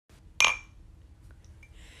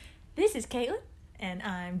This is Caitlin, And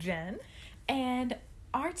I'm Jen. and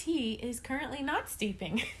our tea is currently not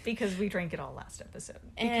steeping. Because we drank it all last episode.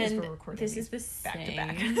 And because we're recording this is the back to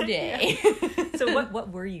back same day. So what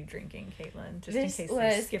were you drinking, Caitlin? Just This in case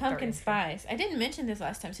was skipped our pumpkin intro. spice. I didn't mention this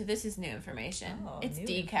last time, so this is new information. Oh, it's new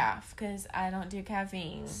decaf, because I don't do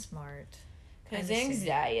caffeine. Smart. Because I'm assuming.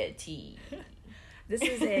 anxiety. This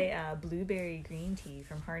is a blueberry green tea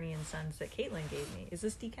from Harney and Sons that Caitlin gave me. Is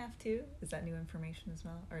this decaf too? Is that new information as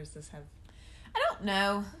well? Or does this have... I don't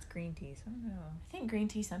know. It's green tea, so I don't know. I think green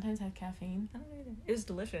tea sometimes has caffeine. I don't know either. It was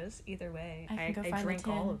delicious either way. I can go find the drank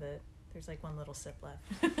all tin. of it. There's like one little sip left.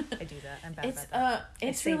 I do that. I'm bad It's about that.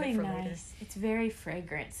 it's save it really for nice. later. It's very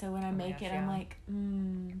fragrant. So when I Oh my make gosh, it, I'm yeah. like,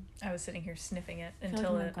 I was sitting here sniffing it like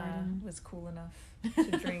until I'm in it a garden. was cool enough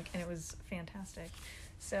to drink, and it was fantastic.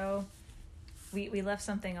 So, we left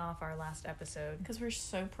something off our last episode. because we're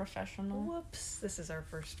so professional. Whoops! This is our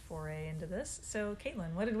first foray into this. So,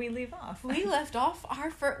 Caitlin, what did we leave off? We left off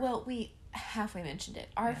our first. Well, we halfway mentioned it.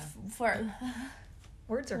 Our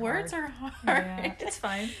Words are words hard. are hard. Yeah, it's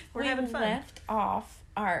fine. We're having fun. We left off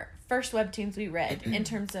our first webtoons we read in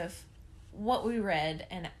terms of what we read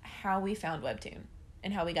and how we found webtoon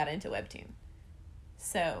and how we got into webtoon.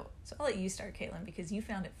 So I'll let you start, Caitlin, because you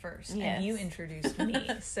found it first Yes. and you introduced me.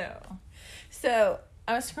 So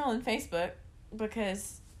I was scrolling Facebook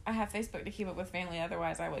because I have Facebook to keep up with family.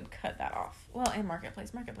 Otherwise, I would cut that off. Well, and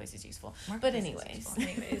Marketplace. Marketplace is useful. But anyways.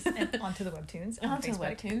 And onto the webtoons. Onto Facebook.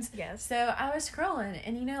 webtoons. Yes. So I was scrolling,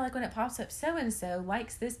 and you know, like when it pops up, so-and-so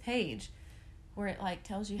likes this page, where it like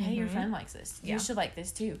tells you, hey, your friend likes this. Yeah. You should like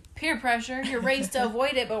this too. Peer pressure. You're raised to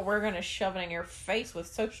avoid it, but we're going to shove it in your face with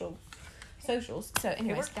socials. So It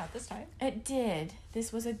anyways, worked out this time. it did.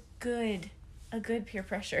 This was a good peer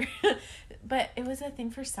pressure. But it was a thing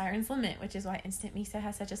for Siren's Lament, which is why Instant Misa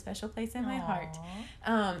has such a special place in my heart.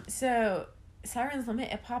 So Siren's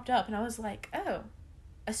Lament, it popped up, and I was like, oh,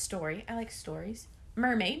 a story. I like stories.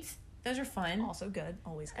 Mermaids. Those are fun. Also good.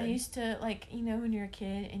 Always good. I used to, like, you know, when you're a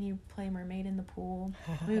kid and you play mermaid in the pool,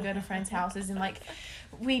 we would go to friends' houses and, like,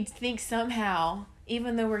 we'd think somehow,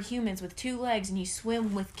 even though we're humans with two legs and you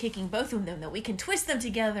swim with kicking both of them, that we can twist them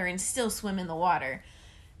together and still swim in the water.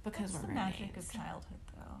 Because That's we're the mermaids. magic of childhood,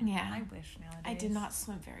 though. Yeah. I wish nowadays. I did not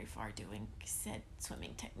swim very far doing said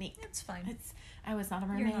swimming technique. It's fine. I was not a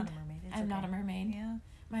mermaid. You're not a mermaid. It's I'm not a okay. mermaid. Yeah.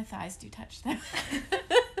 My thighs do touch them.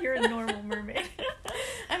 You're a normal mermaid.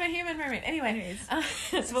 I'm a human mermaid. Anyway, So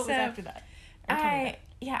what was after that? Or tell me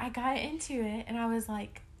I got into it, and I was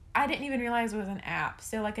like, I didn't even realize it was an app.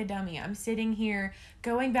 So like a dummy, I'm sitting here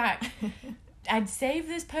going back. I'd saved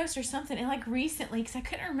this post or something, and like recently, because I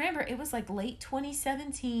couldn't remember, it was like late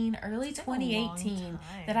 2017, early It's been a long 2018 time.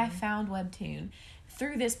 that I found Webtoon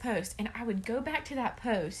through this post, and I would go back to that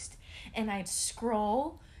post, and I'd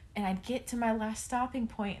scroll, and I'd get to my last stopping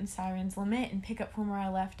point in Siren's Lament and pick up from where I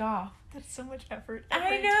left off. That's so much effort. I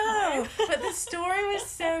every know, time. but the story was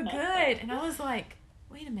so good, and I was like,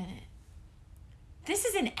 wait a minute, this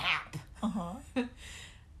is an app. Uh-huh.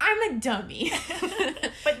 I'm a dummy.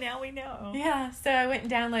 But now we know. Yeah, so I went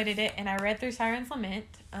and downloaded it, and I read through Siren's Lament.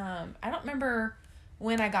 I don't remember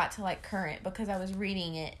when I got to, like, current, because I was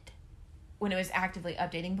reading it when it was actively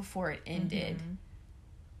updating before it ended. Mhm.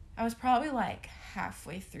 I was probably, like,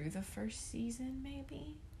 halfway through the first season,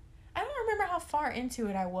 maybe. I don't remember how far into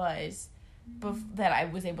it I was that I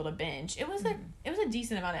was able to binge. It was a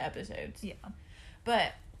decent amount of episodes. Yeah.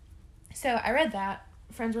 But, so I read that.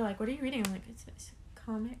 Friends were like, what are you reading? I'm like, it's a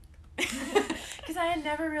comic. Because I had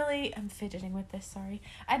never really, I'm fidgeting with this, sorry.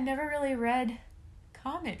 I'd never really read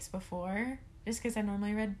comics before, just because I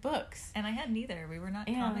normally read books. And I had neither. We were not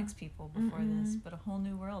Yeah. comics people before this, but a whole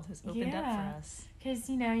new world has opened up for us. Because,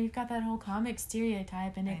 you know, you've got that whole comic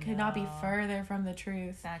stereotype, and it I could not be know. further from the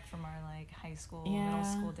truth. Back from our like high school, Yeah. middle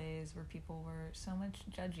school days where people were so much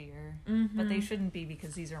judgier. Mm-hmm. But they shouldn't be,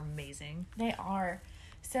 because these are amazing. They are.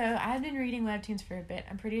 So I've been reading webtoons for a bit.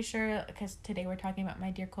 I'm pretty sure, because today we're talking about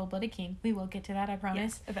My Dear Cold-Blooded King. We will get to that, I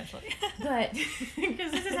promise. Yes, eventually. But,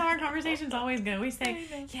 because this is how our conversations always go. We say,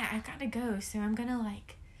 I know. yeah, I've got to go, so I'm going to,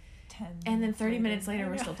 like... 10 And then 30 minutes I later,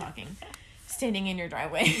 we're know. still talking. Standing in your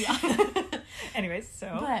driveway. Yeah. Anyways,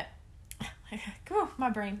 so. But, whew,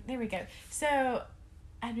 my brain. There we go. So,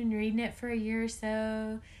 I've been reading it for a year or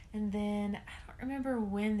so. And then, I don't remember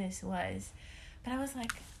when this was. But I was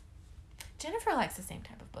like, Jennifer likes the same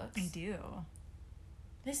type of books. I do.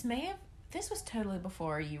 This was totally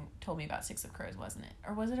before you told me about Six of Crows, wasn't it?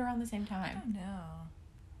 Or was it around the same I time? don't know.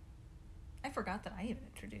 I forgot that I even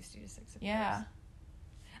introduced you to Six of Yeah.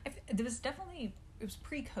 Crows. There was definitely was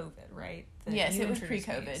pre-COVID, right? Yes, you it was introduced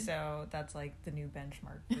me, pre-COVID. so that's like the new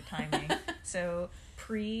benchmark for timing. So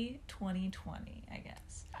pre-2020, I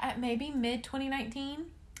guess. Maybe mid-2019?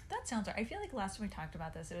 That sounds right. I feel like last time we talked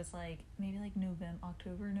about this, it was like maybe like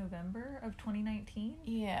November of 2019.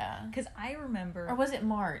 Yeah. Because I remember... Or was it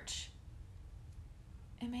March?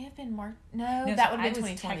 It may have been March. No, that would have been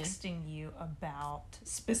 2020. I was texting you about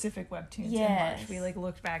specific webtoons in Yes. March. We like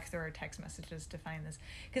looked back through our text messages to find this.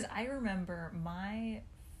 Because I remember my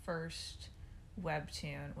first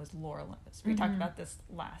webtoon was Lore Olympus. We talked about this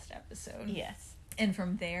last episode. Yes. And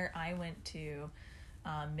from there, I went to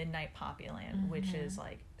Midnight Poppyland, which is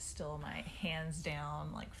like still my hands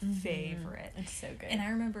down like favorite. It's so good. And I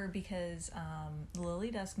remember because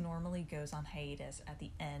Lily Dusk normally goes on hiatus at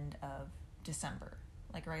the end of December,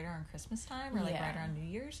 like right around Christmas time or like right around New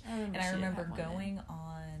Year's. And I remember going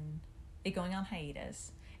on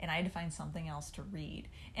hiatus, and I had to find something else to read.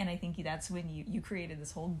 And I think that's when you created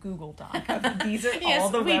this whole Google Doc of these are all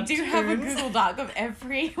the webtoons. Yes, we do have a Google Doc of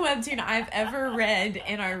every webtoon I've ever read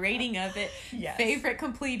and our rating of it. Yes. Favorite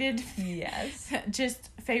completed. Yes. Just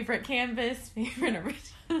favorite canvas, favorite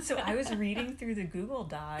original. So I was reading through the Google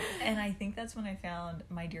Doc, and I think that's when I found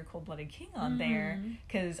My Dear Cold-Blooded King on there,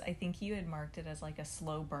 because I think you had marked it as like a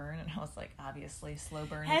slow burn, and I was like, obviously slow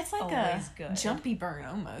burn is like always good. Jumpy burn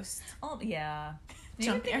almost. Oh yeah.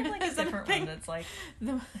 Maybe think of like a different one that's like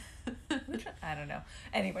I don't know.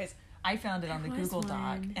 Anyways, I found it on the Google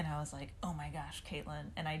Doc, and I was like, oh my gosh, Caitlin.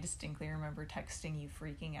 And I distinctly remember texting you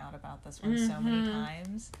freaking out about this one so many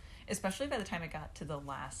times, especially by the time it got to the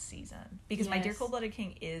last season, because My Dear Cold-Blooded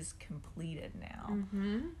King is completed now.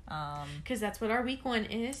 Because that's what our week 1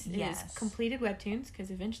 is completed webtoons, because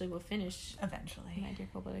eventually we'll finish My Dear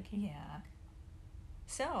Cold-Blooded King. Yeah.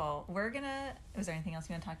 So we're gonna, was there anything else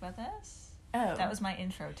you want to talk about this? Oh. That was my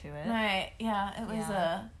intro to it. It was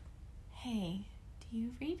hey, do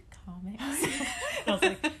you read comics? I was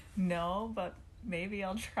like, no, but maybe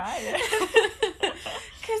I'll try it.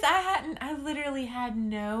 Because I literally had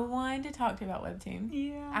no one to talk to about webtoon.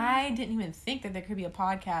 Yeah. I didn't even think that there could be a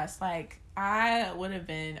podcast. Like, I would have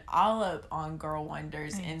been all up on Girl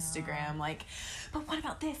Wonder's Instagram, like, but what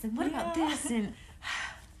about this? And what about this? And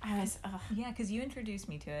I was, yeah, because you introduced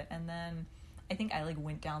me to it, and then I think I like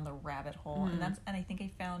went down the rabbit hole, and I think I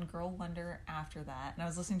found Girl Wonder after that, and I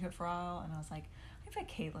was listening to it for a while, and I was like, I bet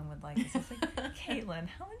Caitlin would like this. I was like, Caitlin,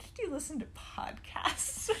 how much do you listen to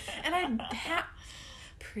podcasts? And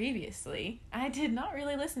previously, I did not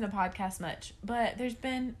really listen to podcasts much, but there's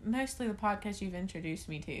been mostly the podcasts you've introduced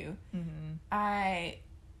me to. There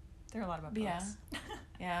are a lot about books.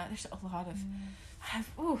 Yeah, there's a lot of...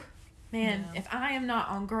 Man, if I am not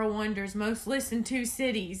on Girl Wonder's most listened to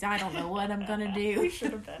cities, I don't know what I'm gonna do. We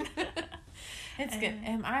should have been. It's good.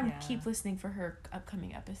 And I keep listening for her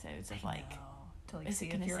upcoming episodes of is it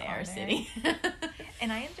gonna say our city?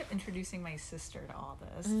 And I ended up introducing my sister to all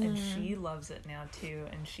this, and she loves it now too,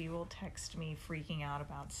 and she will text me freaking out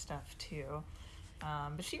about stuff too.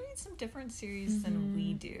 But she reads some different series than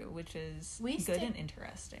we do, which is good and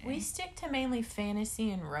interesting. We stick to mainly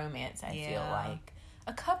fantasy and romance, I feel like.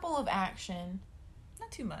 A couple of action. Not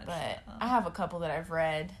too much. But I have a couple that I've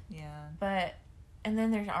read. Yeah. And then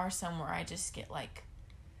there are some where I just get, like,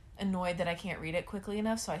 annoyed that I can't read it quickly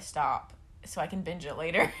enough, so I stop. So I can binge it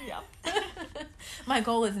later. Yep. My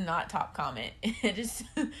goal is not top comment. It is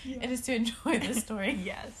to enjoy the story.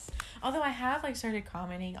 Yes. Although I have, like, started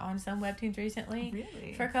commenting on some webtoons recently.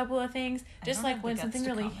 Really? For a couple of things. Just, like, when something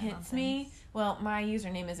really hits me. Well, my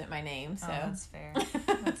username isn't my name, so. Oh, that's fair.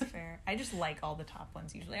 That's fair. I just like all the top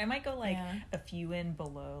ones usually. I might go, like, a few in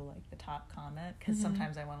below, like, the top comment, because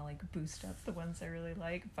sometimes I want to, like, boost up the ones I really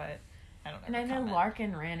like, but I don't know. And I know Lark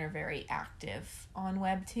and Ren are very active on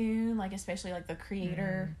Webtoon, like, especially, like, the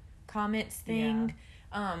creator comments thing.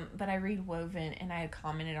 But I read Woven, and I had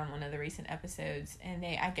commented on one of the recent episodes, and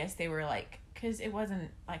I guess they were, like, because it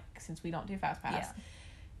wasn't, like, since we don't do Fast Pass,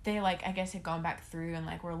 they, like, I guess had gone back through and,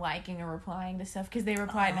 like, were liking or replying to stuff, because they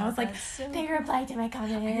replied, and I was like, they replied to my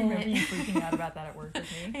comment. I remember you freaking out about that at work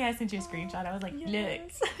with me. Yeah, I sent you a screenshot. I was like, look.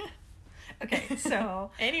 Okay, so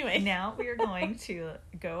anyway, now we are going to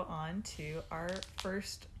go on to our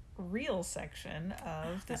first real section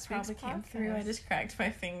of this week's podcast. Came through. I just cracked my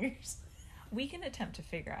fingers. We can attempt to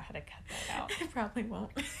figure out how to cut that out. I probably won't.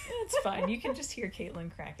 It's fine. You can just hear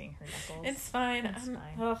Caitlin cracking her knuckles. It's fine. It's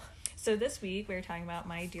fine. Ugh. So this week we're talking about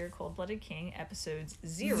My Dear Cold-Blooded King episodes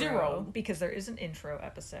 0, because there is an intro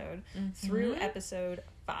episode, through episode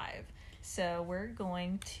 5. So we're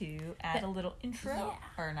going to add a little intro,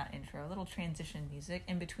 or not intro, a little transition music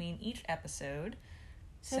in between each episode.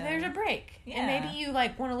 So there's a break. Yeah. And maybe you,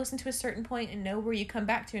 like, want to listen to a certain point and know where you come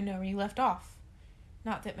back to and know where you left off.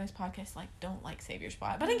 Not that most podcasts don't like save your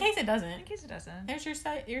spot, but in case it doesn't, there's your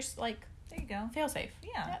site. Your there you go. Fail safe.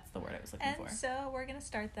 Yeah, that's the word I was looking for. And so we're gonna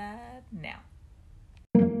start that now.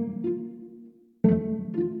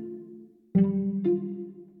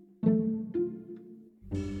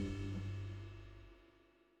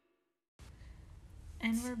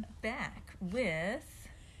 And we're back with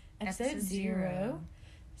episode 0.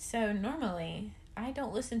 So normally I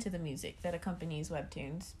don't listen to the music that accompanies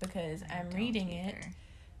webtoons because I'm reading it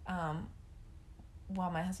while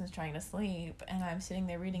my husband's trying to sleep, and I'm sitting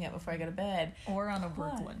there reading it before I go to bed. Or on a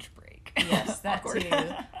work lunch break. Yes, that too.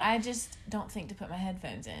 I just don't think to put my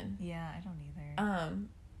headphones in. Yeah, I don't either.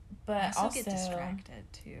 But I also get distracted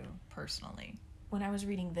too, personally. When I was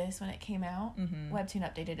reading this when it came out, Webtoon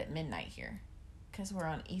updated at midnight here because we're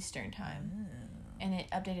on Eastern time. Oh. And it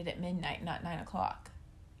updated at midnight, not 9 o'clock.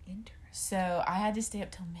 Interesting. So I had to stay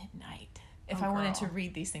up till midnight if I wanted to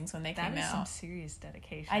read these things when they came out. That is some serious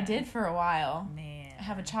dedication. I did for a while. Man. I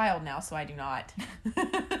have a child now, so I do not.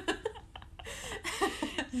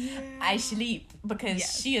 Yeah. I sleep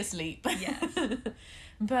because she asleep. Yes.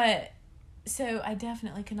 But, so I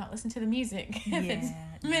definitely could not listen to the music if it's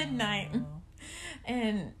midnight. No.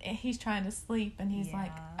 And he's trying to sleep, and he's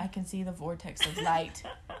like, I can see the vortex of light.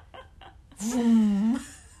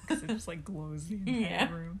 Because it just glows the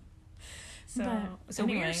entire room. So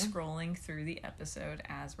anyway, we are scrolling through the episode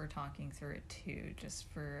as we're talking through it too,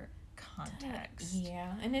 just for context.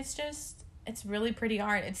 Yeah, and it's really pretty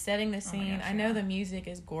art. It's setting the scene. Gosh, I know the music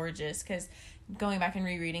is gorgeous because going back and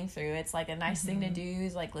rereading through, it's a nice thing to do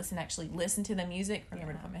is actually listen to the music.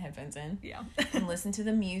 Remember to put my headphones in. Yeah. And listen to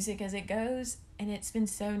the music as it goes. And it's been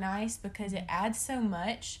so nice because it adds so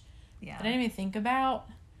much that I didn't even think about.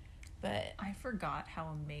 But I forgot how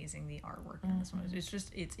amazing the artwork in this one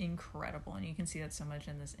is. It's incredible. And you can see that so much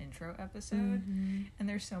in this intro episode. And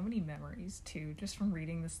there's so many memories, too, just from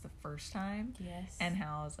reading this the first time. Yes. And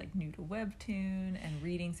how I was, new to Webtoon and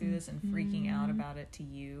reading through this and freaking out about it to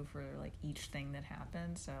you for, each thing that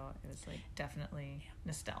happened. So it was, definitely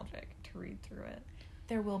nostalgic to read through it.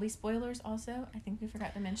 There will be spoilers also. I think we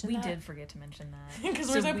forgot to mention that. We did forget to mention that. Because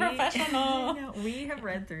we're so professional. No, we have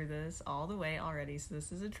read through this all the way already, so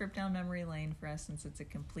this is a trip down memory lane for us since it's a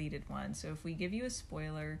completed one. So if we give you a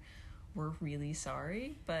spoiler, we're really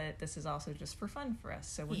sorry, but this is also just for fun for us.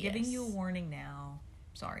 So we're giving you a warning now.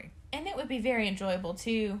 Sorry. And it would be very enjoyable,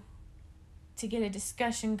 too, to get a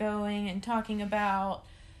discussion going and talking about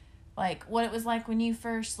what it was like when you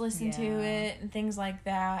first listened to it and things like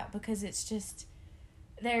that, because it's just...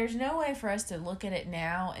 There's no way for us to look at it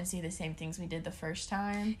now and see the same things we did the first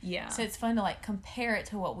time. Yeah. So it's fun to, compare it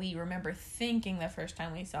to what we remember thinking the first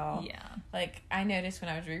time we saw. Yeah. I noticed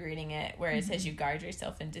when I was rereading it, where it says you guard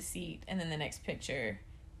yourself in deceit, and then the next picture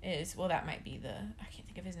is, well, that might be I can't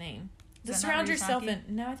think of his name. The surround yourself in...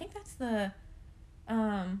 No, I think that's the...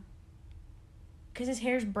 Because his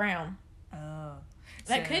hair's brown. Oh.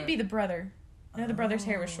 That could be the brother. No, the brother's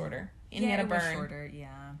hair was shorter. And he had a burn. Was shorter,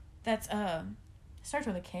 yeah. That's, starts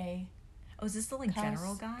with a K. Oh, is this the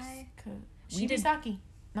general guy? Shibasaki.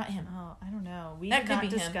 Not him. Oh, I don't know. We did not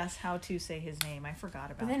discuss how to say his name. I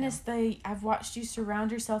forgot about him. But then I've watched you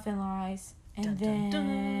surround yourself in lies. And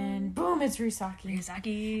then, boom, it's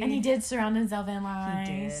Ryusaki. And he did surround himself in lies.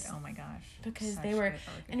 He did. Oh my gosh. Because they were,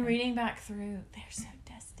 and reading back through, they're so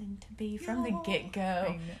destined to be from the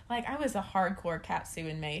get-go. I was a hardcore Katsu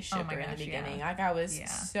and Mei shipper in the beginning. Yeah. I was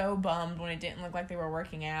so bummed when it didn't look like they were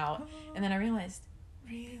working out. And then I realized,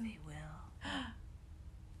 really, they will.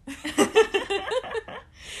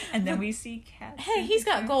 And then we see Katsu. Hey, he's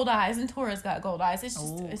got gold eyes, and Tora's got gold eyes. It's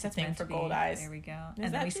just it's a thing for gold eyes. There we go.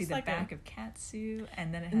 And then we see the back of Katsu,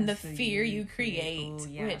 and then it has the fear you create,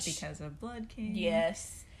 which because of Blood King.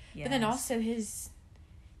 Yes. But then also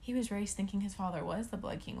he was raised thinking his father was the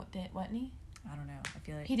Blood King, wasn't he? I don't know. I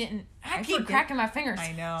feel like he didn't. I keep cracking my fingers.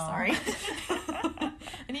 I know. Sorry.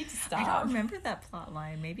 I need to stop. I don't remember that plot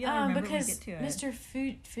line. Maybe I'll remember when we get to it. Mr.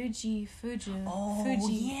 Fuji. Oh,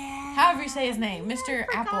 Fuji. Yeah. However you say his name, Mr.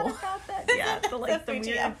 Apple. About that. Yeah, the weird,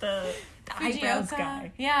 the eyebrows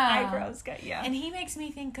guy. Yeah, eyebrows guy. Yeah. And he makes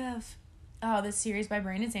me think of this series by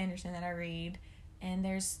Brandon Sanderson that I read, and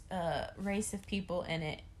there's a race of people in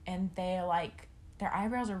it, and they their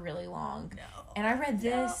eyebrows are really long. No. And I read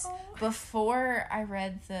this before I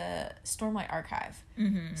read the Stormlight Archive.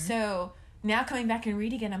 Mm-hmm. So now coming back and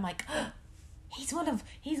reading it, I'm like, oh, he's one of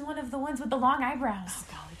the ones with the long eyebrows. Oh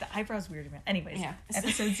golly, the eyebrows weird me. Anyways,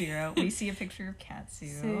 episode 0, we see a picture of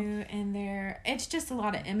Katsu. And it's just a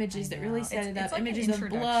lot of images that really set it up. Images of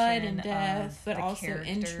blood and death, but also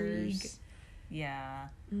intrigue. Yeah.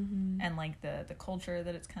 And like the culture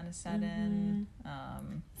that it's kind of set in.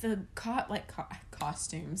 The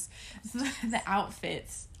costumes, the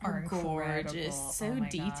outfits are gorgeous, so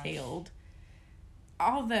detailed.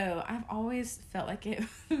 Gosh. Although I've always felt like it.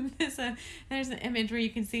 There's an image where you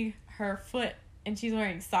can see her foot, and she's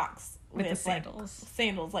wearing socks with the sandals, like,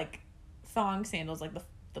 sandals like thong sandals, like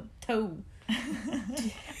the toe. How do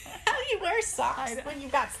you wear socks when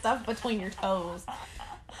you've got stuff between your toes?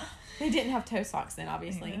 They didn't have toe socks then,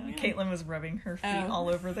 obviously. Yeah. Caitlin was rubbing her feet all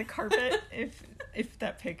over the carpet. if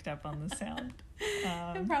that picked up on the sound,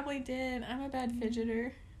 it probably did. I'm a bad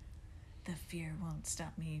fidgeter. The fear won't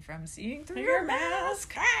stop me from seeing through your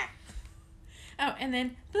mask. Oh, and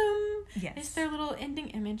then boom! Yes, it's their little ending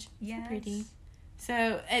image. Yes, so pretty.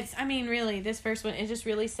 So it's, I mean, really, this first one, it just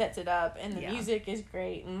really sets it up, and the music is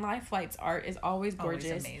great, and Life Flight's art is always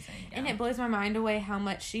gorgeous. Always amazing. Yeah. And it blows my mind away how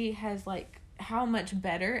much she has, like, how much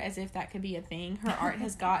better, as if that could be a thing, her art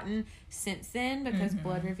has gotten since then, because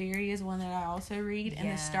Blood Reverie is one that I also read,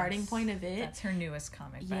 and the starting point of it. That's her newest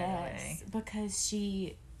comic, by the way. Because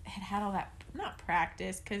she had all that, not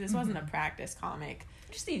practice, because this wasn't a practice comic.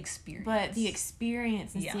 Just the experience. But the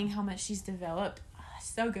experience and seeing how much she's developed.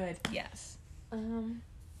 So good. Yes.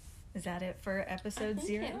 Is that it for episode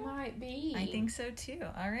 0? It might be. I think so too.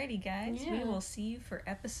 Alrighty, guys. Yeah. We will see you for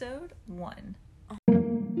episode 1.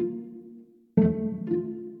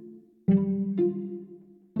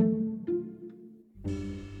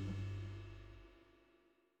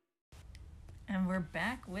 And we're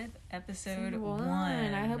back with episode 1.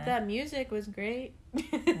 I hope that music was great.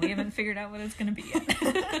 We haven't figured out what it's going to be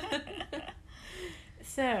yet.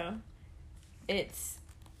 So,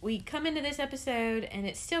 we come into this episode, and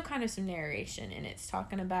it's still kind of some narration, and it's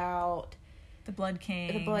talking about the Blood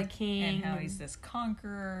King, and how he's this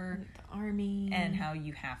conqueror, the army, and how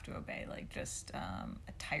you have to obey, like, just a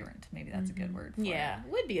tyrant. Maybe that's a good word for it.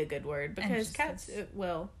 Would be a good word, because cats,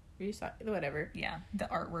 whatever. Yeah, the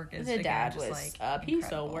artwork is, the dad was like a piece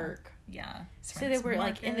of work. Yeah. So they were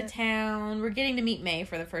like in the town. We're getting to meet May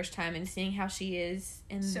for the first time and seeing how she is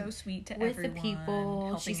so sweet to with everyone, the people,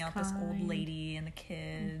 helping out this old lady and the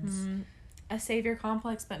kids. A savior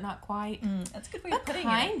complex, but not quite. That's a good way of putting it.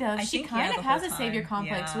 Kind of. She kind of has a savior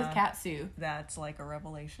complex with Katsu. That's like a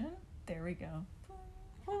revelation. There we go.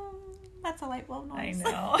 That's a light bulb noise.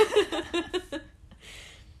 I know.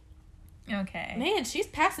 Okay. Man, she's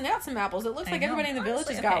passing out some apples. It looks like everybody in the village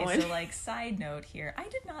has got one. So, like, side note here. I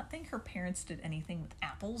did not think her parents did anything with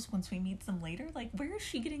apples once we meet them later. Like, where is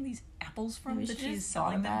she getting these apples from that she's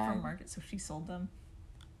selling them from market? So she sold them.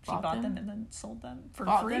 She bought them and then sold them for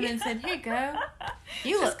free. Them and said, here you go.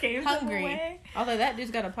 You look hungry. Although that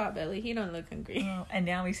dude's got a pot belly. He don't look hungry. Oh, and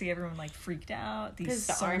now we see everyone, like, freaked out. These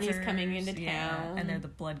the army's coming into town. And they're the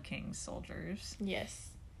Blood King soldiers. Yes.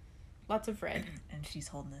 Lots of red. And she's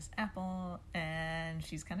holding this apple, and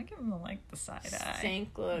she's kind of giving them, like, the side eye.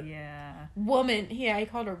 Stank look. Yeah. Woman. Yeah, he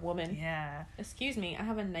called her woman. Yeah. Excuse me, I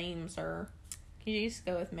have a name, sir. Can you just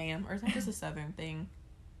go with ma'am? Or is that just a southern thing?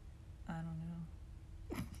 I don't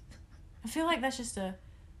know. I feel like that's just a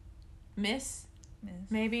miss.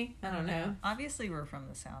 Maybe? I don't know. Obviously, we're from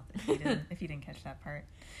the South, if you didn't catch that part.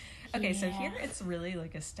 Okay, so here it's really,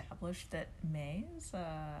 like, established that May is,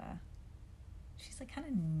 she's, like, kind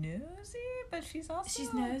of nosy, but she's also...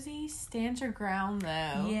 She's nosy, stands her ground,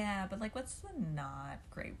 though. Yeah, but, like, what's the not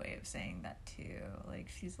great way of saying that, too? Like,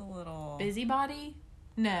 she's a little... Busybody?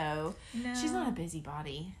 No. She's not a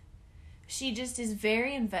busybody. She just is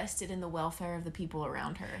very invested in the welfare of the people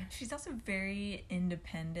around her. She's also very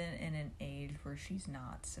independent in an age where she's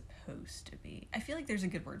not supposed to be. I feel like there's a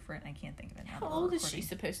good word for it, and I can't think of it now. How old is she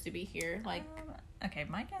supposed to be here? Like... Okay,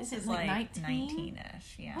 my guess is like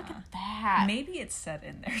 19-ish. Yeah. Look at that. Maybe it's set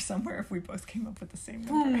in there somewhere if we both came up with the same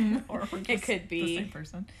number. Or we're it could be the same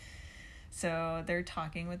person. So they're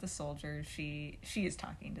talking with the soldiers. She is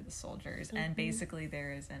talking to the soldiers. And basically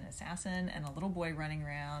there is an assassin and a little boy running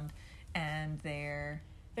around, and they're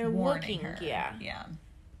warning her. Yeah.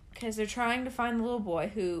 Because they're trying to find the little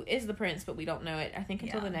boy who is the prince, but we don't know it, I think,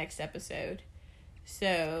 until the next episode.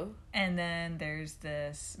 So... And then there's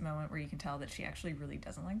this moment where you can tell that she actually really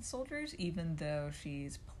doesn't like the soldiers, even though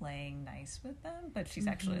she's playing nice with them, but she's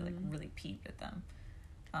actually, like, really peeved at them.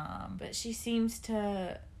 But she seems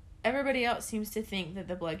to... Everybody else seems to think that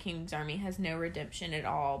the Blood King's army has no redemption at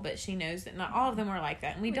all, but she knows that not all of them are like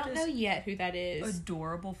that, and we don't know yet who that is.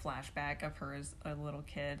 Adorable flashback of her as a little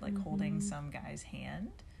kid, like, holding some guy's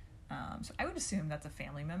hand. So I would assume that's a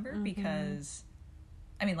family member, because...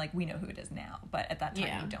 I mean, like, we know who it is now, but at that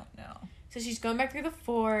time, we don't know. So she's going back through the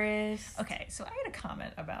forest. Okay, so I had a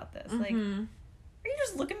comment about this. Like, are you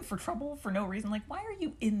just looking for trouble for no reason? Like, why are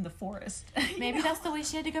you in the forest? Maybe that's the way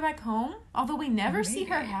she had to go back home. Although we never see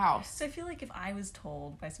her house. So I feel like if I was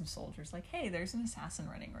told by some soldiers, like, hey, there's an assassin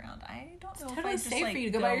running around, I don't know if totally I'd just safe like for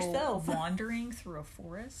you to go by yourself. wandering through a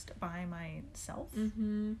forest by myself.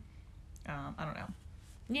 Mm-hmm. I don't know.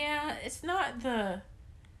 Yeah, it's not the...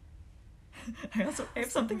 I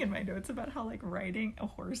have something in my notes about how, like, riding a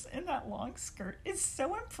horse in that long skirt is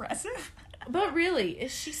so impressive. But really,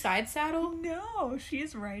 is she side saddle? No, she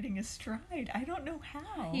is riding astride. I don't know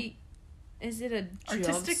how. Is it a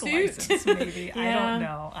artistic jumpsuit? license, maybe? Yeah. I don't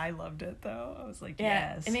know. I loved it, though. I was like,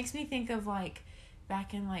 yeah, yes. It makes me think of, like,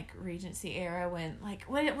 back in, like, Regency era when, like,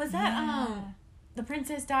 what was that, The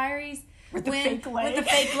Princess Diaries? With the fake leg. With the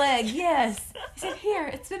fake leg, yes. He said, here,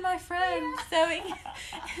 it's been my friend sewing.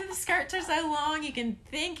 And the skirts are so long, you can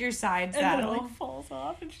think you're side saddle. And then it, like, falls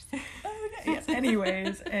off, and she's like, oh, no. Yes,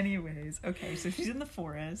 anyways. Okay, so she's in the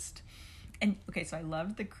forest. And, okay, so I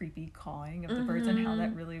loved the creepy cawing of the birds and how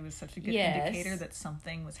that really was such a good indicator that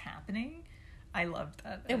something was happening. I loved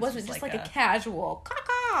that. It wasn't just like a casual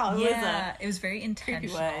caw-caw. Yeah, it was very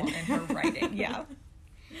intentional in her writing. Yeah.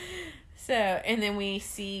 So, and then we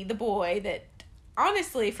see the boy that,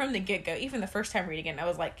 honestly, from the get-go, even the first time reading it, I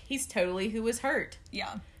was like, he's totally who was hurt.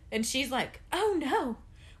 Yeah. And she's like, oh no,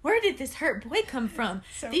 where did this hurt boy come from?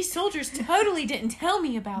 These soldiers totally didn't tell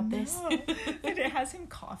me about this. But it has him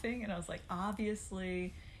coughing, and I was like,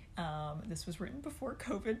 obviously, this was written before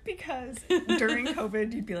COVID, because during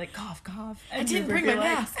COVID, you'd be like, cough, cough. And I didn't bring my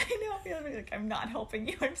mask. I know, you'd be like, I'm not helping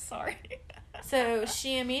you, I'm sorry. So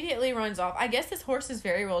she immediately runs off. I guess this horse is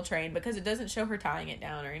very well trained because it doesn't show her tying it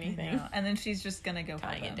down or anything. And then she's just gonna go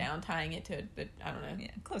tying it down, tying it to it, but I don't know.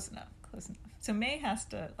 Yeah, close enough. So May has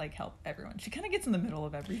to, like, help everyone. She kind of gets in the middle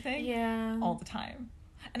of everything. Yeah. All the time.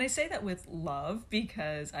 And I say that with love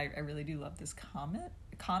because I really do love this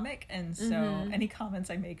comic, and so any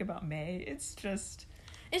comments I make about May, it's just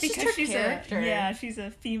her character. She's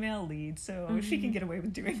a female lead, so she can get away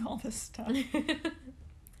with doing all this stuff.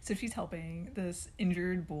 So she's helping this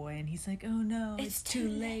injured boy, and he's like, oh no, it's too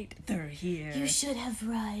late. They're here. You should have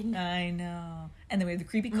run. I know. And then we have the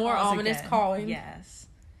creepy calls more ominous again. calling. Yes.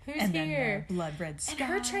 Who's and here? Then blood red sky. And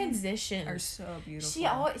her transitions are so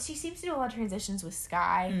beautiful. She seems to do a lot of transitions with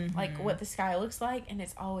sky, like what the sky looks like, and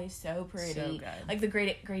it's always so pretty. So good. Like the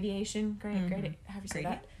gradation, how do you say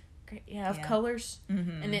that? Of colors,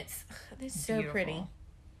 and it's so beautiful. Pretty.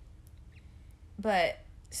 But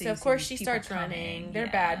so of course she starts running. They're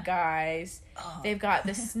bad guys. Oh. They've got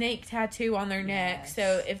the snake tattoo on their neck.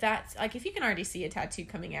 So if that's like, if you can already see a tattoo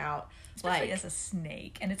coming out, especially like as a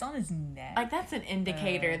snake, and it's on his neck, like that's an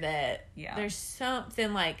indicator that there's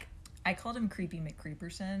something like. I called him Creepy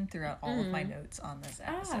McCreeperson throughout all of my notes on this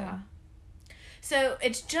episode. So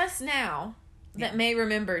it's just now that May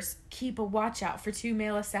remembers, keep a watch out for 2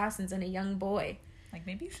 male assassins and a young boy. Like,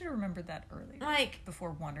 maybe you should have remembered that earlier. Like,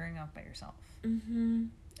 before wandering off by yourself. Mm-hmm.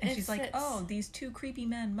 And she's like, oh, these 2 creepy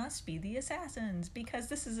men must be the assassins because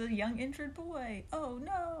this is a young injured boy. Oh,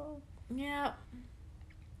 no. Yeah.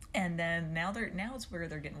 And then now it's where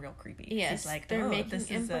they're getting real creepy. Yes, she's like, they're making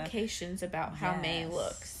implications about how May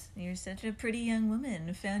looks. You're such a pretty young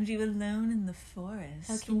woman. Found you alone in the forest.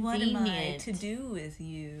 How convenient. What am I to do with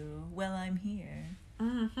you? Well, I'm here.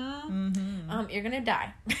 You're gonna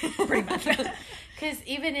die. Pretty much. Because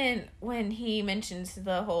even when he mentions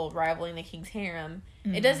the whole rivaling the king's harem,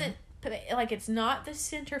 it doesn't, like, it's not the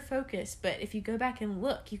center focus, but if you go back and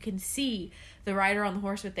look, you can see the rider on the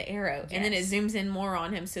horse with the arrow, and then it zooms in more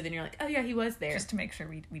on him, so then you're like, oh yeah, he was there. Just to make sure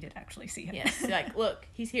we did actually see him. Yes, like, look,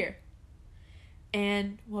 he's here.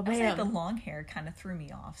 And, well, bam. Like, the long hair kind of threw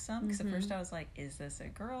me off some, because at first I was like, is this a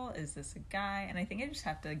girl? Is this a guy? And I think I just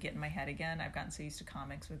have to get in my head again. I've gotten so used to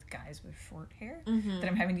comics with guys with short hair that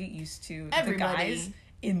I'm having to get used to the guys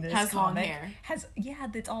in this has comic. Long hair.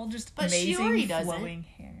 It's all just but amazing Shiori flowing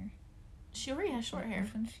hair. Shiori has short hair.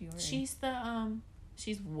 Which one's Shiori? She's the,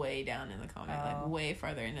 she's way down in the comic, like way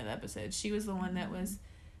farther into the episode. She was the one that was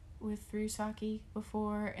with Ryusaki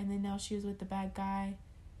before, and then now she was with the bad guy.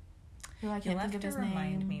 Who I can't think of his name. You'll have to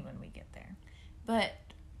remind me when we get there. But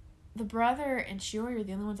the brother and Shiori are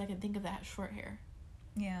the only ones I can think of that have short hair.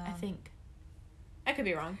 Yeah. I think. I could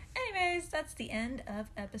be wrong. Anyways, that's the end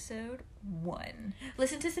of episode 1.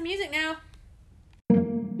 Listen to some music now.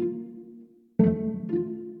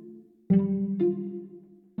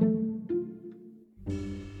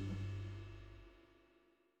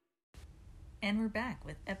 And we're back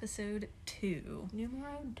with episode 2.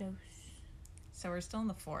 Numero dos. So we're still in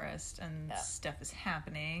the forest, and stuff is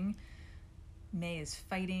happening. May is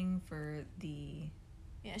fighting for the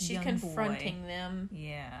she's confronting them.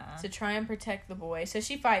 Yeah. To try and protect the boy. So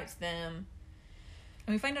she fights them.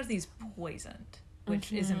 And we find out he's poisoned,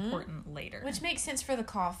 which is important later. Which makes sense for the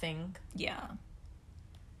coughing. Yeah.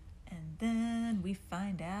 And then we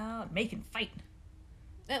find out May can fight.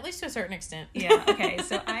 At least to a certain extent. Yeah, okay.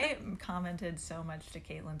 So I commented so much to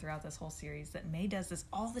Caitlin throughout this whole series that May does this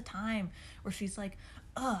all the time where she's like,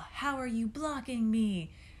 how are you blocking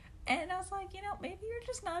me? And I was like, maybe you're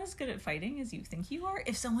just not as good at fighting as you think you are.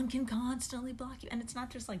 If someone can constantly block you, and it's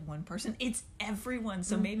not just like one person, it's everyone.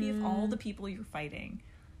 So maybe if all the people you're fighting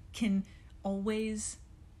can always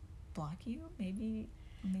block you, maybe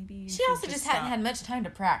she also just hadn't had much time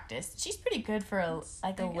to practice. She's pretty good for a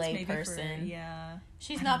lay person. Yeah.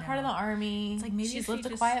 She's not part of the army. It's like maybe she's lived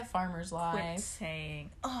a quiet farmer's life. Quit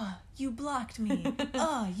saying, you blocked me.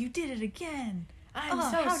 You did it again. I'm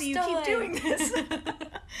so how do you keep doing this?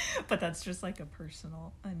 But that's just like a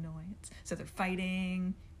personal annoyance. So they're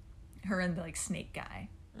fighting. Her and the snake guy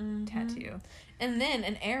tattoo. And then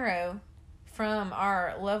an arrow from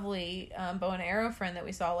our lovely bow and arrow friend that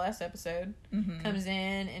we saw last episode comes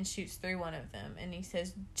in and shoots through one of them, and he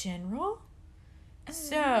says, "General."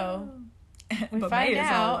 So we find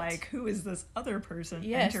out, like, who is this other person?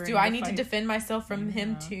 Yes. Do I need to defend myself from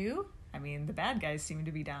him too? I mean, the bad guys seem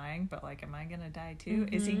to be dying, but am I gonna die too?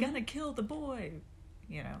 Is he gonna kill the boy?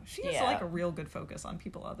 She has a real good focus on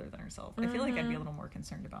people other than herself. I feel like I'd be a little more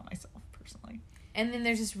concerned about myself personally. And then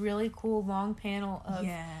there's this really cool long panel of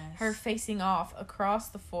her facing off across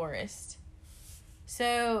the forest.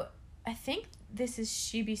 So I think this is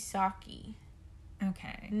Shibisaki.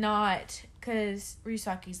 Okay. Not, because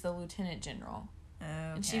Ryusaki's the lieutenant general. Okay.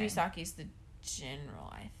 And Shibisaki's the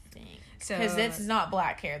general, I think. Because this is not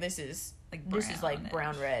black hair. This is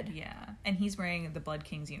brown red. Yeah. And he's wearing the Blood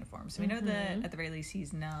King's uniform. So we know that at the very least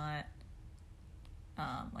he's not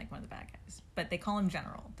one of the bad guys. But they call him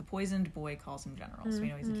General. The poisoned boy calls him General. So we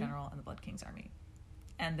know he's a general in the Blood King's army.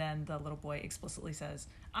 And then the little boy explicitly says,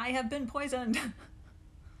 "I have been poisoned."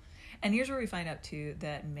 And here's where we find out too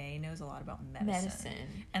that May knows a lot about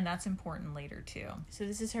medicine. And that's important later too. So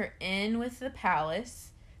this is her in with the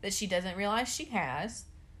palace that she doesn't realize she has.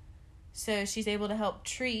 So she's able to help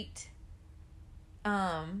treat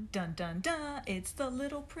dun dun dun, it's the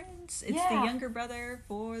little prince. It's the younger brother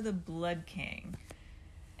for the Blood King.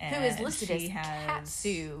 And who is listed as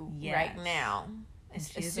Katsu right now. And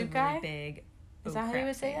she has a really big Is that how you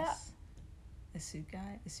would say that? Asuke?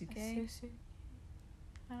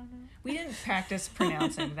 I don't know. We didn't practice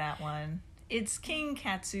pronouncing that one. It's King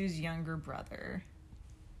Katsu's younger brother.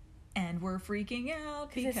 And we're freaking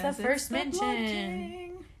out because it's the first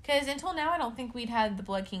mention. Because until now, I don't think we'd had the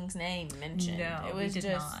Blood King's name mentioned. No, it was we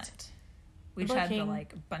did not. We just had a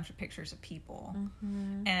bunch of pictures of people.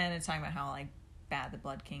 And it's talking about how bad the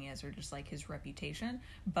Blood King is, or just his reputation.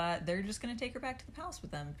 But they're just going to take her back to the palace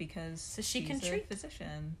with them because she can treat a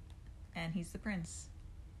physician. And he's the prince.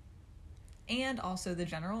 And also the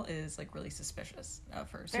general is really suspicious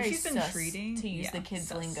of her. So very she's been treating to use the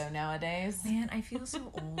kids' lingo nowadays. Man, I feel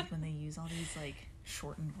so old when they use all these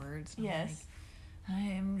shortened words. Yes.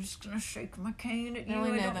 I'm just gonna shake my cane at you. I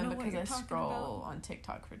only know them because I scroll on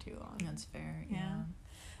TikTok for too long. That's fair. Yeah.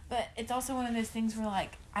 But it's also one of those things where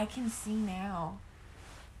I can see now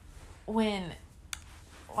when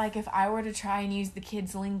if I were to try and use the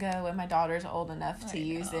kids' lingo and my daughter's old enough to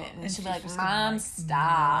use it, and she'll be like, "Mom,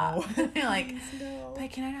 stop." No. No.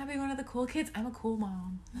 But can I not be one of the cool kids? I'm a cool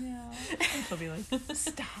mom. Yeah. She'll be like,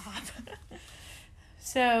 "Stop."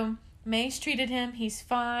 So May's treated him. He's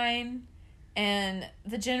fine. And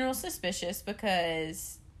the general's suspicious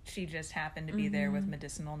because she just happened to be there with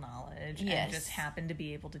medicinal knowledge and just happened to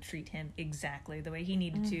be able to treat him exactly the way he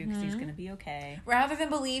needed to because he's going to be okay. Rather than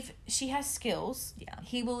believe she has skills,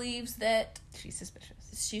 he believes that she's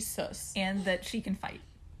suspicious. She's sus. And that she can fight.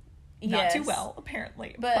 Not too well,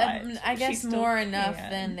 apparently. But I guess more enough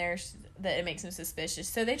than that it makes him suspicious.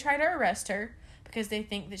 So they try to arrest her because they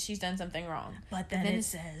think that she's done something wrong. But then it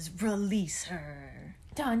says, "Release her."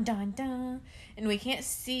 Dun, dun, dun. And we can't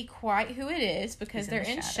see quite who it is because they're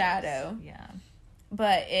in shadow. Yeah.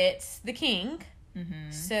 But it's the king.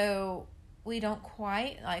 So we don't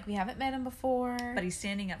quite, we haven't met him before. But he's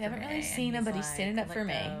standing up for May. We haven't really seen him, but he's standing up for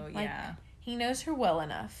May. He knows her well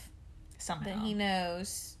enough. Somehow. That he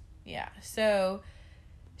knows. Yeah. So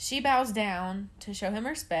she bows down to show him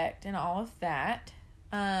respect and all of that.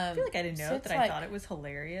 I feel like I didn't know that I thought it was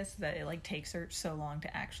hilarious that it takes her so long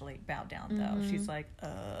to actually bow down though. She's like,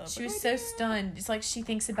 she was so stunned. It's she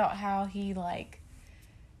thinks about how he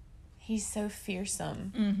he's so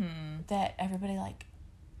fearsome that everybody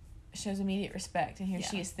shows immediate respect, and here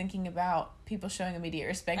she is thinking about people showing immediate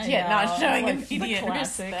respect yet not showing immediate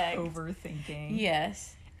respect. Overthinking.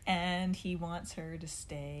 Yes. And he wants her to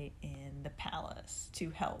stay in the palace to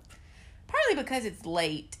help. Partly because it's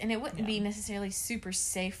late, and it wouldn't be necessarily super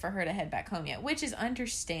safe for her to head back home yet, which is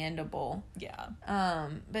understandable. Yeah.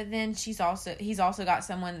 But then he's also got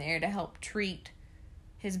someone there to help treat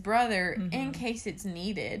his brother in case it's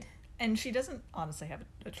needed. And she doesn't honestly have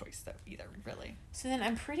a choice, though, either, really. So then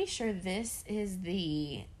I'm pretty sure this is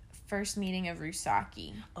the first meeting of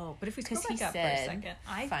Rusaki. Oh, but if we go back up for a second,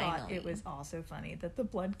 I thought it was also funny that the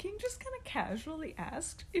Blood King just kind of casually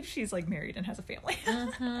asked if she's, like, married and has a family.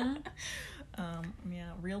 Yeah,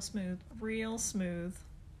 real smooth.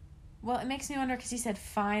 Well, it makes me wonder because he said,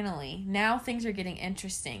 finally. Now things are getting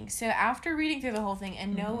interesting. So after reading through the whole thing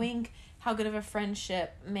and knowing how good of a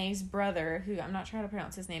friendship May's brother, who I'm not sure how to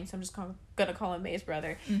pronounce his name, so I'm just going to call him May's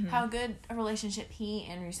brother, how good a relationship he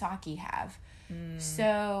and Rusaki have.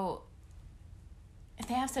 So if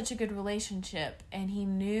they have such a good relationship, and he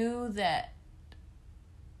knew that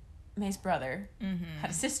May's brother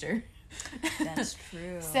had a sister. That's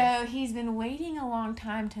true. So he's been waiting a long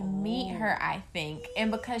time to meet her, I think.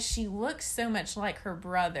 And because she looks so much like her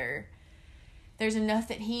brother, there's enough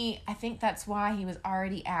that I think that's why he was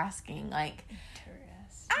already asking. Like,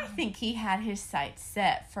 I think he had his sights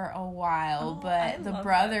set for a while, but the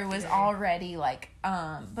brother was already like,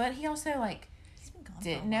 but he also like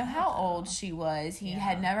didn't know how old she was. He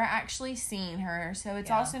had never actually seen her, so it's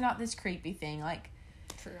also not this creepy thing, like,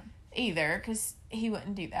 either, because he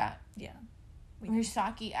wouldn't do that. Yeah.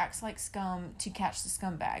 Rusaki acts like scum to catch the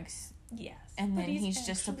scumbags. Yes. And then he's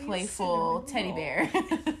just a playful teddy bear.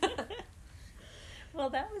 Well,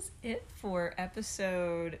 that was it for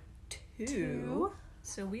episode 2.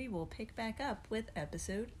 So we will pick back up with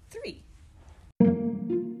episode 3.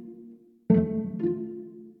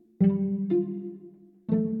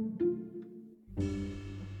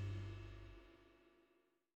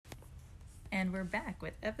 And we're back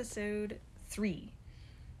with episode 3.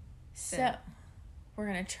 So we're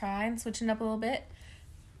going to try and switch it up a little bit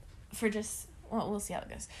for just, well, we'll see how it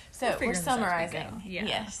goes. So we're summarizing.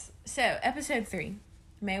 Yes. So episode 3,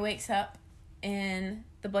 May wakes up in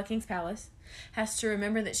the Blood King's palace, has to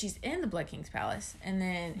remember that she's in the Blood King's palace, and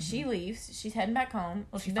then she leaves. She's heading back home.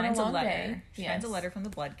 Well, she finds a letter. She finds a letter from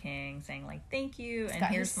the Blood King saying, like, thank you, and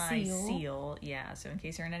here's my seal. Yeah, so in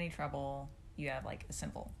case you're in any trouble, you have, like, a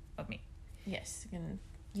symbol of me. Yes, you can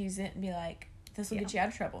use it and be like, this will get you out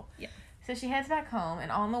of trouble. Yeah. So she heads back home,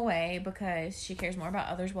 and on the way, because she cares more about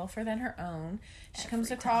others' welfare than her own, she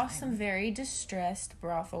comes across some very distressed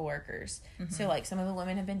brothel workers. So, like, some of the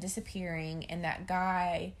women have been disappearing, and that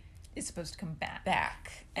guy is supposed to come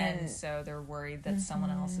back. And so they're worried that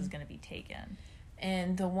someone else is going to be taken.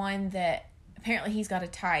 And the one that, apparently he's got a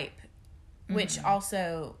type, which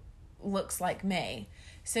also looks like May.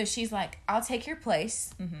 So she's like, I'll take your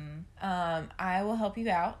place. I will help you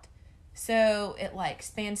out. So it, like,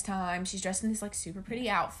 spans time. She's dressed in this, like, super pretty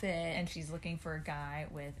outfit. And she's looking for a guy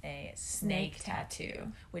with a snake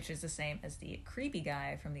tattoo, which is the same as the creepy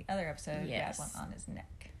guy from the other episode who had one on his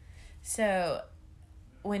neck. So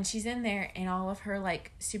when she's in there and all of her,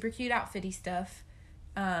 like, super cute outfitty stuff,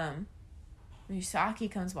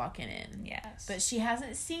 Rusaki comes walking in. Yes. But she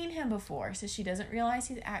hasn't seen him before, so she doesn't realize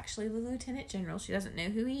he's actually the lieutenant general. She doesn't know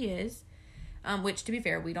who he is. Which, to be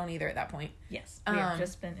fair, we don't either at that point. Yes, we have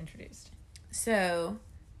just been introduced. So,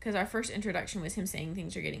 because our first introduction was him saying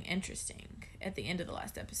things are getting interesting at the end of the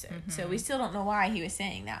last episode. So we still don't know why he was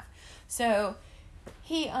saying that. So,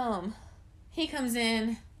 he comes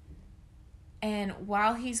in, and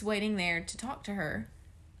while he's waiting there to talk to her,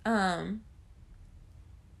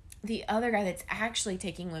 the other guy that's actually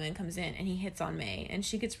taking women comes in, and he hits on May, and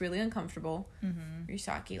she gets really uncomfortable.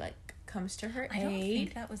 Rusaki, like, comes to her aid. I don't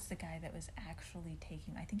think that was the guy that was actually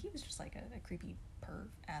taking... I think he was just, like, a creepy perv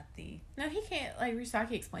at the... No, he can't... Like,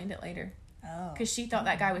 Rusaki explained it later. Oh. Because she thought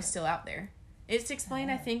that guy was still out there. It's explained,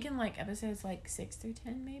 I think, in, like, episodes, like, 6 through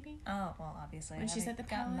 10, maybe. Oh, well, obviously. When she's at the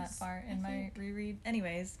palace. Gotten that far in my reread.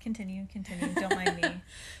 Anyways, continue. Don't mind me.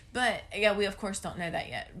 But, yeah, we, of course, don't know that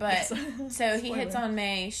yet. But, so he hits on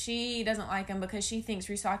May. She doesn't like him because she thinks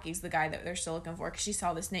Rusaki's the guy that they're still looking for because she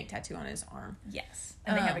saw the snake tattoo on his arm. Yes.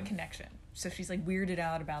 And they have a connection. So she's, like, weirded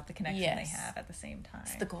out about the connection they have at the same time.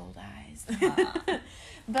 It's the gold eyes.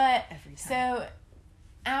 But, so...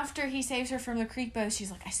 After he saves her from the creepo,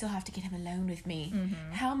 she's like, I still have to get him alone with me.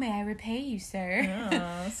 How may I repay you, sir?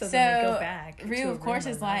 So then they go back. Rue, of course,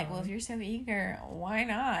 is like, well, if you're so eager, why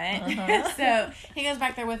not? So he goes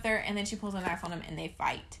back there with her, and then she pulls a knife on him, and they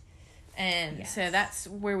fight. And so that's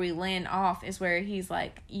where we land off, is where he's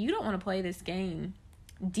like, you don't want to play this game,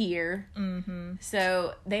 dear.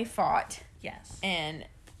 So they fought. Yes. And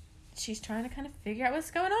she's trying to kind of figure out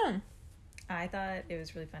what's going on. I thought it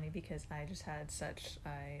was really funny because I just had such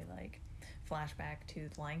a flashback to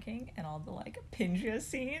The Lion King and all the Pinja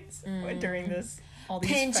scenes during all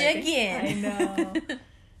these Pinja fighting. again. I know.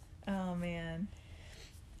 Oh man.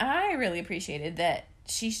 I really appreciated that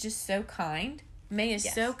she's just so kind. May is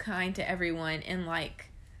so kind to everyone, and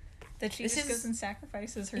that she just goes and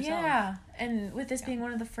sacrifices herself. Yeah, and with this being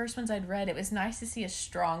one of the first ones I'd read, it was nice to see a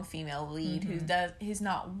strong female lead who's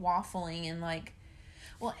not waffling and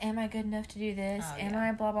well, am I good enough to do this? Am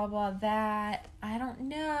I blah blah blah that? I don't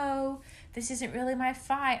know. This isn't really my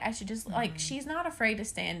fight. I should just she's not afraid to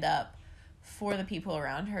stand up for the people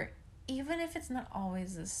around her, even if it's not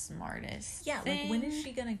always the smartest. Yeah, thing. when is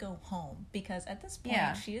she gonna go home? Because at this point,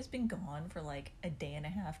 she has been gone for a day and a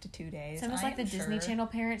half to 2 days. It's almost like the Disney Channel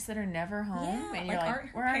parents that are never home, and you're aren't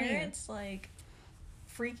her where are parents you?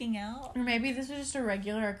 Freaking out? Or maybe this was just a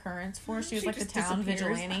regular occurrence for her. She was the town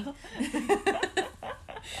vigilante.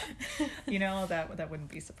 That wouldn't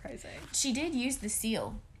be surprising. She did use the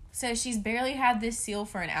seal. So she's barely had this seal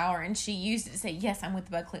for an hour, and she used it to say, yes, I'm with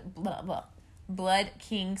the Blood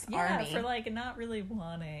King's army. Yeah, for not really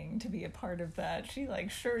wanting to be a part of that. She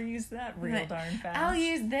sure used that real darn fast. I'll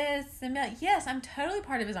use this and be yes, I'm totally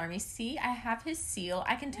part of his army. See, I have his seal.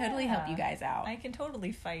 I can totally help you guys out. I can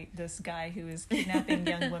totally fight this guy who is kidnapping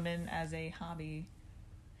young women as a hobby.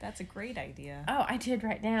 That's a great idea. Oh, I did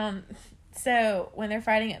write down. So when they're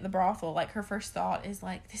fighting at the brothel, her first thought is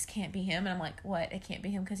this can't be him, and I'm like, what? It can't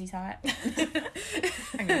be him because he's hot.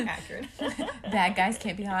 I mean, accurate. Bad guys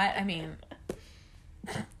can't be hot. I mean.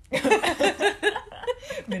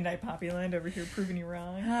 Midnight Poppyland over here proving you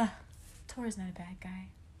wrong. Tor's not a bad guy.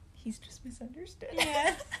 He's just misunderstood.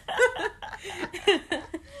 Yeah.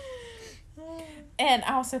 And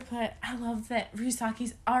I also I love that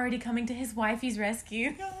Rusaki's already coming to his wifey's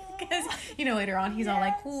rescue. Because, later on he's all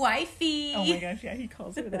wifey. Oh my gosh, yeah, he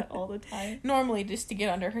calls her that all the time. Normally just to get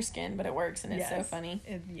under her skin, but it works and it's so funny.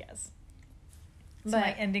 Yes. So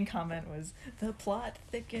my ending comment was, the plot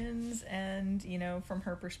thickens, and, from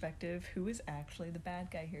her perspective, who is actually the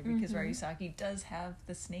bad guy here? Because Ryusaki does have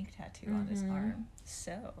the snake tattoo on his arm.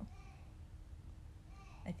 So,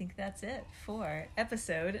 I think that's it for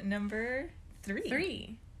episode number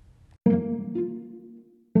 3.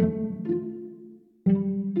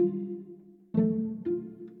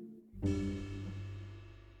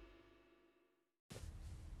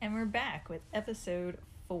 And we're back with episode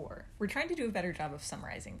 4. We're trying to do a better job of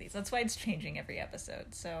summarizing these. That's why it's changing every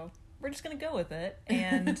episode. So we're just going to go with it,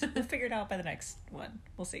 and we'll figure it out by the next one.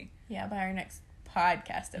 We'll see. Yeah, by our next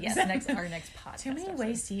podcast episode. Yes, our next podcast. Too many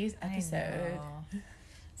ways to use episode.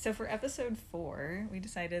 So for episode 4, we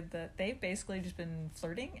decided that they've basically just been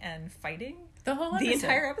flirting and fighting the whole episode. The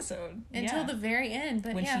entire episode. Until the very end.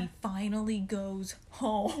 But when she finally goes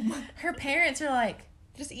home. Her parents are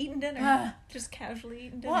just eating dinner. Just casually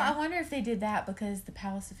eating dinner. Well, I wonder if they did that because the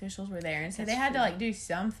palace officials were there. And so they had to do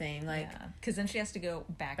something. Because then she has to go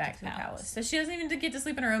back to the palace. So she doesn't even get to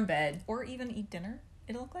sleep in her own bed. Or even eat dinner,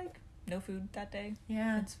 it'll look like. No food that day.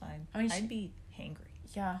 Yeah. It's fine. I mean, I'd be hangry.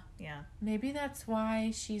 Yeah. Yeah. Maybe that's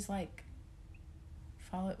why she's well,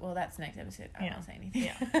 that's next episode. I won't say anything.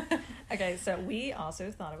 Yeah. Okay, so we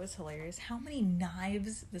also thought it was hilarious how many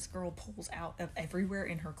knives this girl pulls out of everywhere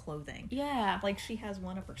in her clothing. Yeah. She has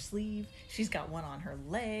one up her sleeve. She's got one on her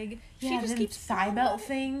leg. Yeah, she just keeps thigh belt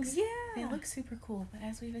things. Yeah. They look super cool, but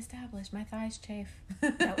as we've established, my thighs chafe.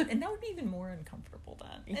 And that would be even more uncomfortable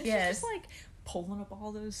then. And she's just pulling up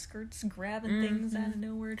all those skirts, grabbing things out of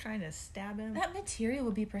nowhere, trying to stab him. That material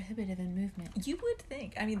would be prohibitive in movement. You would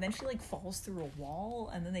think. I mean, then she falls through a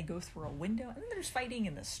wall, and then they go through a window, and then they're fighting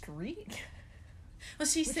in the street. Well,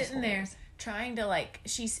 she's sitting there trying to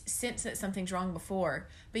she's sensed that something's wrong before,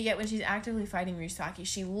 but yet when she's actively fighting Rusaki,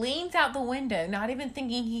 she leans out the window, not even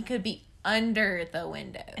thinking he could be under the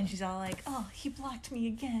window. And she's all oh, he blocked me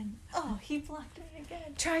again. Oh, he blocked me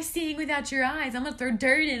again. Try seeing without your eyes. I'm gonna throw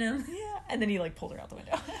dirt in him. Yeah. And then he pulled her out the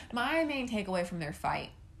window. My main takeaway from their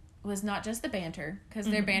fight was not just the banter, because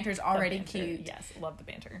their banter's already cute. Yes, love the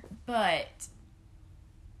banter. But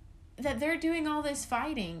that they're doing all this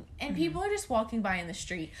fighting, and people are just walking by in the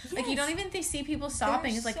street. Yes. You don't even see people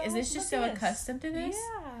stopping. It's is this just so accustomed to this?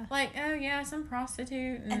 Yeah. Oh yeah, some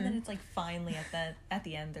prostitute. And then it's finally at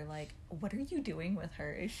the end, they're what are you doing with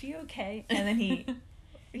her? Is she okay? And then he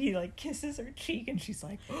kisses her cheek, and she's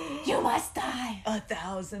like, you must die.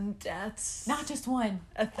 1,000 deaths. Not just one.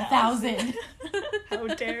 1,000. How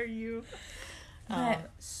dare you?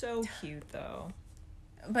 So cute though.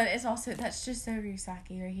 But it's also, that's just so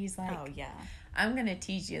Rusaki, where he's oh yeah, I'm gonna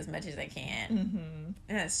teach you as much as I can. Mm-hmm.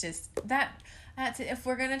 And it's just that, That's it. If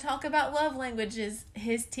we're gonna talk about love languages,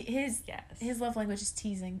 his love language is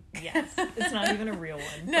teasing. Yes, it's not even a real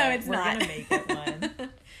one. No, it's we're not. We're gonna make it one.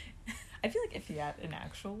 I feel like if he had an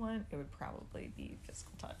actual one, it would probably be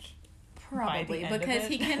physical touch. Probably, because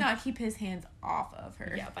he cannot keep his hands off of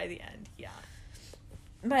her. Yeah, by the end, yeah.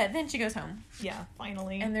 But then she goes home. Yeah,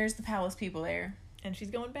 finally. And there's the palace people there. And she's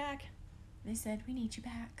going back. They said, we need you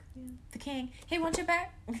back. Yeah. The king, hey, want you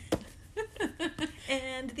back?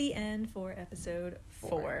 And the end for episode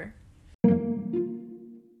 4.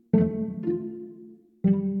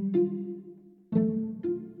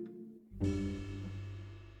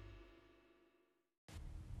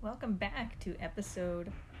 Welcome back to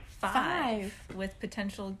episode 5 with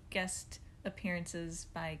potential guest appearances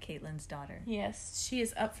by Caitlyn's daughter. Yes, she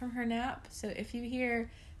is up from her nap, so if you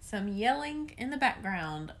hear some yelling in the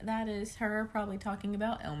background, that is her probably talking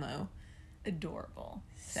about Elmo. Adorable.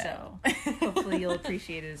 So hopefully you'll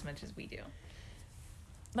appreciate it as much as we do.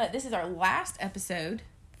 But this is our last episode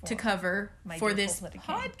to cover for this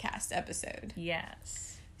podcast episode.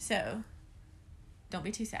 Yes. So don't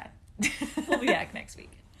be too sad. We'll be back next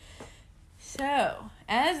week. So,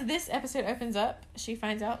 as this episode opens up,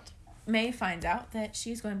 May finds out that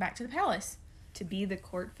she's going back to the palace. To be the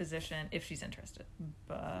court physician if she's interested.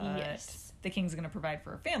 But the king's going to provide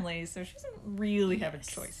for her family, so she doesn't really have a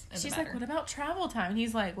choice in She's the matter. like, what about travel time? And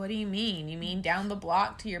he's like, what do you mean? You mean down the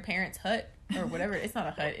block to your parents' hut? Or whatever. It's not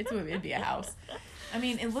a hut. It'd be a house. I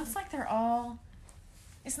mean, it looks like they're all...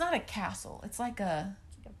 It's not a castle. It's like a...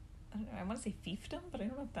 I don't know, I want to say fiefdom, but I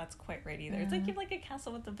don't know if that's quite right either. It's like you have like a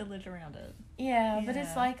castle with a village around it. Yeah, but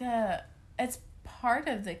it's like it's part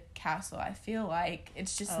of the castle, I feel like.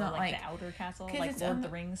 It's just not like the outer castle? Like Lord of the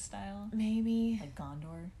Rings style? Maybe. Like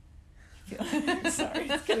Gondor? Sorry,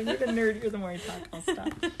 it's getting even nerdier the more I talk. I'll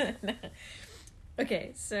stop.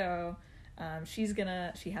 Okay, so she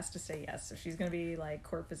has to say yes. So she's gonna be like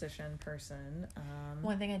court physician person.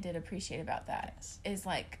 One thing I did appreciate about that is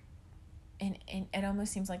like, in it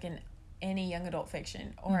almost seems like in any young adult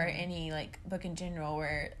fiction or any like book in general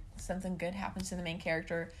where something good happens to the main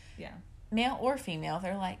character, male or female,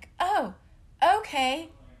 they're like, oh, okay,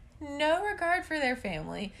 no regard for their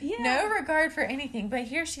family, no regard for anything. But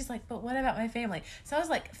here she's like, but what about my family? So I was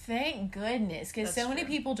like, thank goodness, because many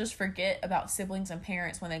people just forget about siblings and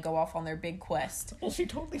parents when they go off on their big quest. Well, she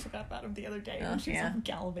totally forgot about him the other day when she was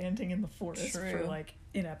gallivanting in the forest for like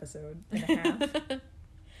an episode and a half.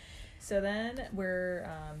 So then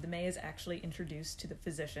the May is actually introduced to the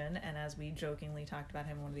physician, and as we jokingly talked about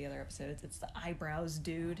him in one of the other episodes, it's the eyebrows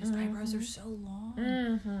dude. His eyebrows are so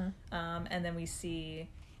long. And then we see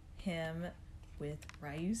him with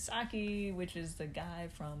Ryusaki, which is the guy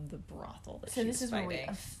from the brothel that she was fighting. So this is where we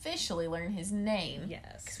officially learn his name.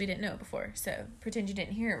 Yes. Because we didn't know it before. So pretend you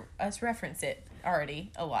didn't hear us reference it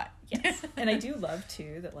already a lot. Yes. And I do love,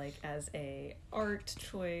 too, that, like, as a art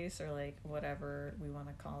choice or, like, whatever we want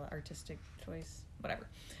to call it, artistic choice, whatever.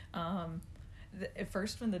 At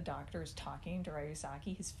first, when the doctor is talking to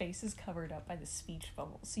Ryusaki, his face is covered up by the speech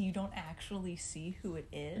bubble. So you don't actually see who it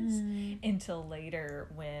is until later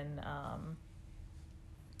when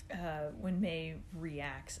May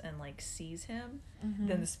reacts and like sees him,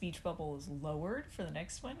 then the speech bubble is lowered for the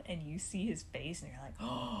next one, and you see his face, and you're like,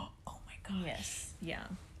 oh my gosh. Yes. Yeah.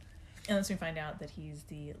 And then we find out that he's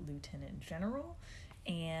the lieutenant general,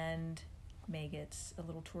 and May gets a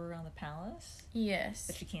little tour around the palace. Yes.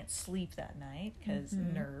 But she can't sleep that night because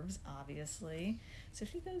nerves, obviously. So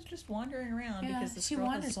she goes just wandering around because this girl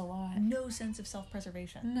wanders has a lot. No sense of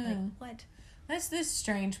self-preservation. No. Like, what? That's this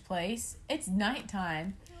strange place. It's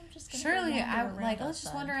nighttime. Surely let's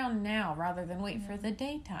just wander around now rather than wait for the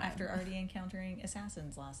daytime. After already encountering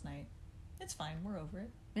assassins last night. It's fine. We're over it.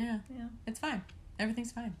 Yeah. It's fine.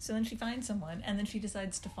 Everything's fine. So then she finds someone, and then she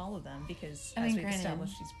decides to follow them because, as we've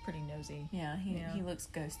established, she's pretty nosy. Yeah, he looks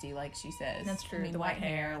ghosty, like she says. That's true. The white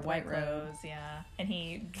hair, white rose, and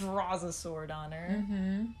he draws a sword on her.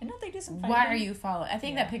 And don't they do some fighting? Why are you following? I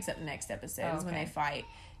think that picks up next episode is when they fight.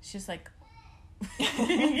 It's just like... you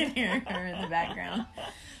can hear her in the background.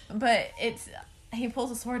 But he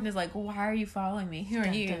pulls a sword and is like, why are you following me? Who are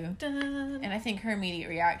you? Dun, dun, dun. And I think her immediate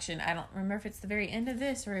reaction, I don't remember if it's the very end of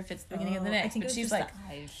this or if it's the beginning of the next, I think but she's just like,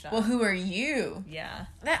 well, who are you? Yeah.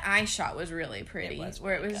 That eye shot was really pretty. It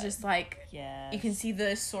was just like, yes. You can see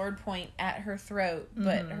the sword point at her throat,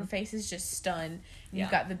 but her face is just stunned. Yeah.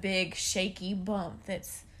 You've got the big shaky bump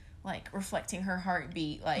that's like reflecting her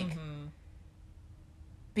heartbeat, like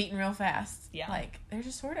beating real fast. Yeah. Like, there's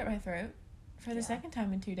a sword at my throat for the second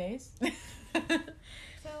time in 2 days.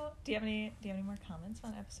 So, do you have any more comments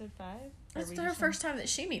on episode 5? That's her first time that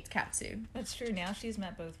she meets Katsu. That's true. Now she's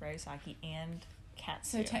met both Ryusaki and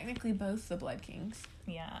Katsu. So technically both the Blood Kings.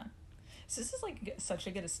 Yeah. So this is like such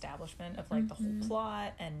a good establishment of like the whole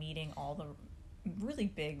plot and meeting all the really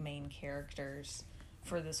big main characters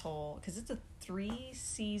for this whole, because it's a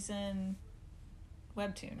 3-season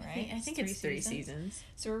webtoon, right? I think it's 3 seasons.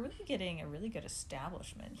 So we're really getting a really good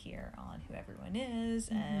establishment here on who everyone is,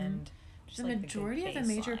 and just the majority of the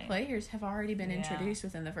major players have already been introduced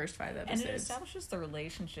within the first 5 episodes. And it establishes the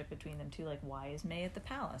relationship between them too. Like, why is May at the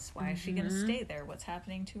palace? Why is she going to stay there? What's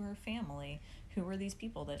happening to her family? Who are these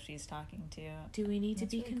people that she's talking to? Do we need to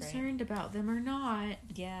be really concerned about them or not?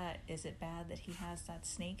 Yeah, is it bad that he has that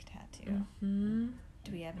snake tattoo?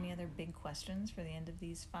 Do we have any other big questions for the end of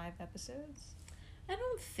these 5 episodes? I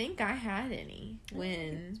don't think I had any.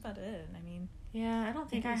 That's about it. I mean... Yeah, I don't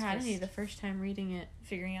think I had any the first time reading it.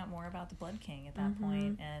 Figuring out more about the Blood King at that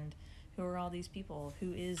point, and who are all these people?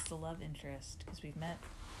 Who is the love interest? Because we've met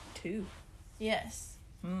 2. Yes.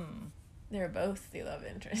 They're both the love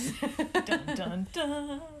interest. Dun, dun,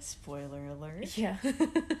 dun. Spoiler alert. Yeah.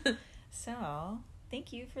 So,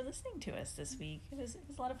 thank you for listening to us this week. It was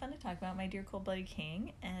a lot of fun to talk about My Dear Cold-Blooded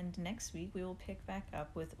King, and next week we will pick back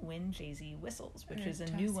up with When Jay-Z Whistles, which is a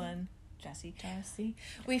new one. Jassy.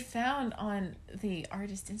 We found on the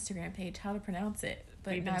artist Instagram page how to pronounce it,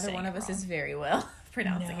 but neither one of us is very well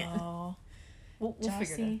pronouncing it. We'll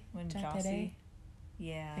figure it out. When Jossie.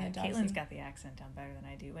 Yeah, Caitlin's got the accent down better than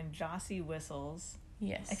I do. When Jossie whistles.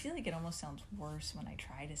 Yes. I feel like it almost sounds worse when I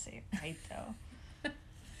try to say it right, though.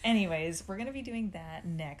 Anyways, we're going to be doing that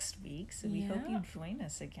next week, so we hope you join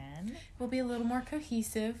us again. We'll be a little more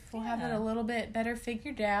cohesive. We'll have it a little bit better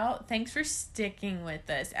figured out. Thanks for sticking with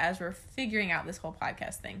us as we're figuring out this whole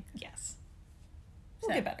podcast thing. Yes.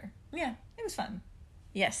 We'll get better. Yeah. It was fun.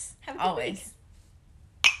 Yes. Have a good week.